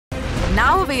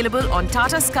Now available on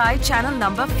Tata Sky channel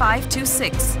number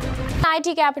 526.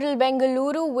 IT capital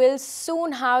Bengaluru will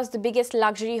soon house the biggest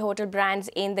luxury hotel brands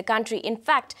in the country. In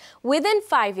fact, within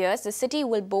 5 years, the city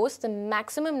will boast the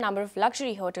maximum number of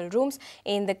luxury hotel rooms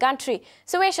in the country.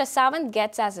 Suesha Sawant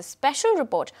gets us a special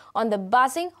report on the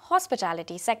buzzing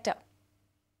hospitality sector.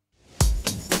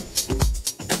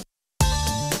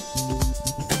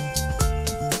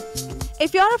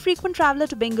 If you're a frequent traveler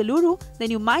to Bengaluru, then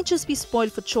you might just be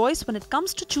spoiled for choice when it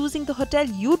comes to choosing the hotel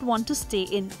you'd want to stay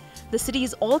in. The city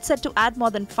is all set to add more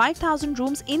than 5,000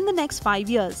 rooms in the next 5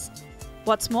 years.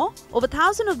 What's more, over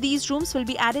 1,000 of these rooms will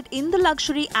be added in the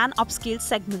luxury and upscale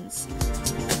segments.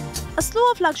 A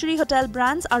slew of luxury hotel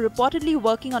brands are reportedly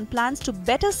working on plans to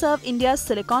better serve India's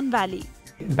Silicon Valley.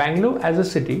 Bangalore as a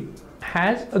city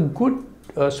has a good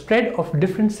spread of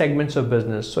different segments of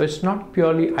business. So it's not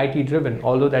purely IT driven,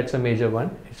 although that's a major one.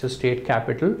 It's a state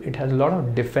capital. It has a lot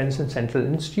of defense and central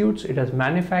institutes. It has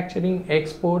manufacturing,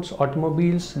 exports,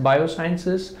 automobiles,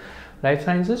 biosciences, life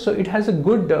sciences. So it has a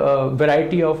good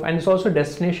variety of, and it's also a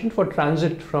destination for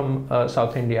transit from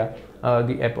South India,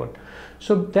 the airport.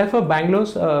 So therefore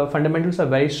Bangalore's fundamentals are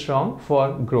very strong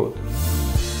for growth.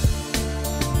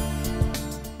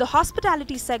 The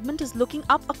hospitality segment is looking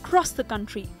up across the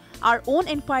country. Our own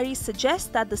inquiries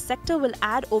suggest that the sector will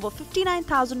add over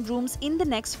 59,000 rooms in the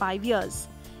next 5 years.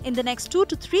 In the next 2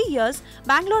 to 3 years,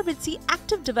 Bangalore will see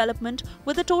active development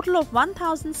with a total of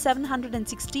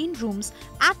 1,716 rooms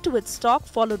add to its stock,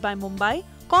 followed by Mumbai,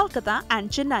 Kolkata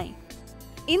and Chennai.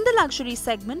 In the luxury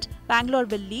segment, Bangalore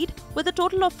will lead with a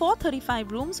total of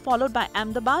 435 rooms, followed by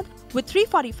Ahmadabad with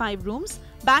 345 rooms.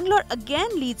 Bangalore again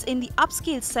leads in the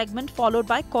upscale segment, followed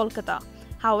by Kolkata.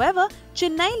 However,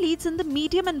 Chennai leads in the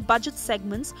medium and budget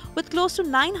segments with close to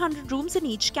 900 rooms in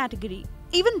each category.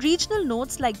 Even regional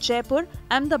nodes like Jaipur,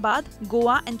 Ahmedabad,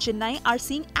 Goa and Chennai are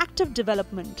seeing active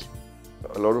development.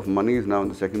 A lot of money is now in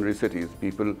the secondary cities.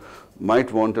 People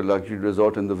might want a luxury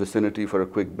resort in the vicinity for a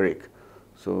quick break.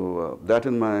 So that,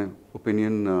 in my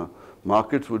opinion,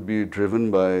 markets would be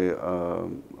driven by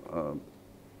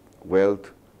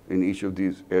wealth in each of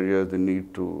these areas. The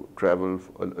need to travel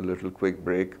for a little quick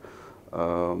break.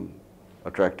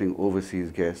 Attracting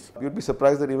overseas guests. You'd be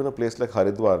surprised that even a place like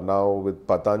Haridwar, now with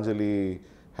Patanjali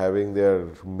having their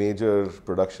major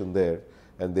production there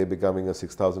and they becoming a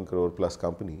 6,000 crore plus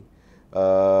company,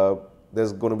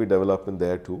 there's going to be development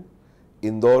there too.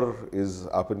 Indore is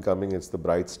up and coming. It's the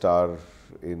bright star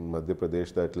in Madhya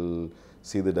Pradesh that will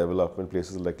see the development.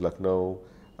 Places like Lucknow,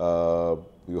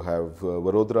 you have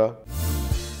Vadodara.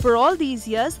 For all these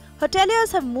years,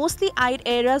 hoteliers have mostly eyed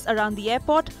areas around the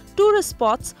airport, tourist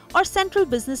spots or central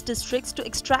business districts to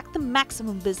extract the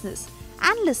maximum business.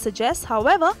 Analysts suggest,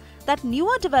 however, that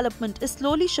newer development is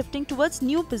slowly shifting towards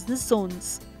new business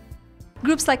zones.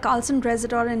 Groups like Carlson,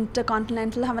 Residor and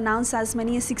Intercontinental have announced as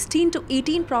many as 16 to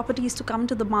 18 properties to come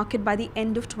to the market by the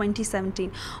end of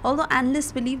 2017. Although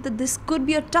analysts believe that this could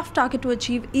be a tough target to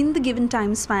achieve in the given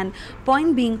time span.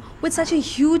 Point being, with such a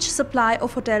huge supply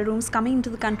of hotel rooms coming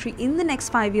into the country in the next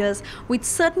 5 years, we'd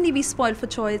certainly be spoiled for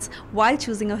choice while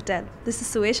choosing a hotel. This is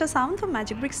Suesha Sawant for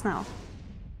Magic Bricks Now.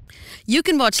 You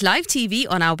can watch live TV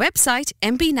on our website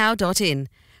mpnow.in.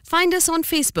 Find us on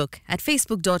Facebook at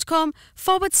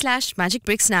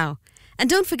facebook.com/magicbricksnow. And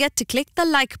don't forget to click the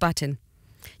like button.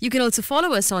 You can also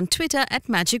follow us on Twitter at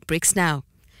Magic Bricks Now.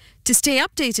 To stay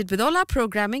updated with all our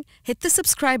programming, hit the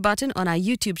subscribe button on our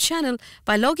YouTube channel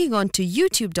by logging on to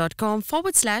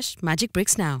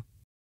youtube.com/magicbricksnow.